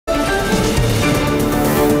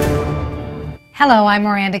Hello, I'm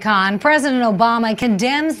Miranda Kahn. President Obama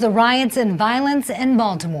condemns the riots and violence in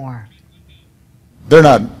Baltimore. They're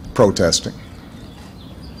not protesting.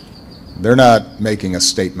 They're not making a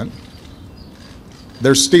statement.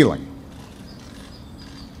 They're stealing.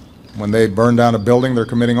 When they burn down a building, they're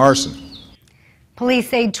committing arson.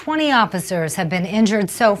 Police say 20 officers have been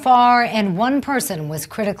injured so far, and one person was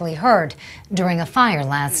critically hurt during a fire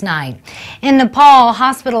last night. In Nepal,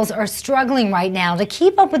 hospitals are struggling right now to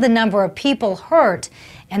keep up with the number of people hurt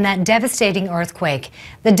in that devastating earthquake.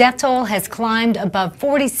 The death toll has climbed above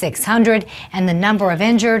 4,600, and the number of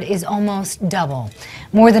injured is almost double.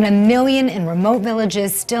 More than 1 million in remote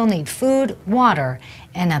villages still need food, water,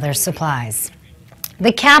 and other supplies.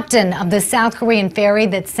 The captain of the South Korean ferry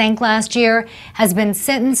that sank last year has been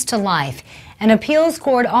sentenced to life. An appeals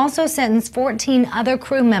court also sentenced 14 other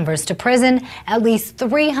crew members to prison. At least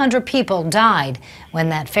 300 people died when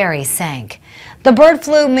that ferry sank. The bird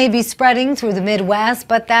flu may be spreading through the Midwest,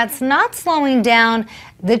 but that's not slowing down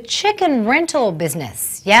the chicken rental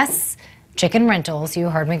business. Yes, chicken rentals, you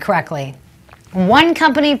heard me correctly. One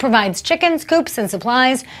company provides chicken coops and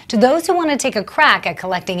supplies to those who want to take a crack at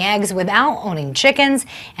collecting eggs without owning chickens,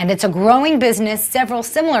 and it's a growing business several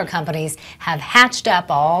similar companies have hatched up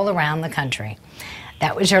all around the country.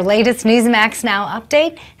 That was your latest Newsmax Now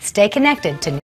update. Stay connected to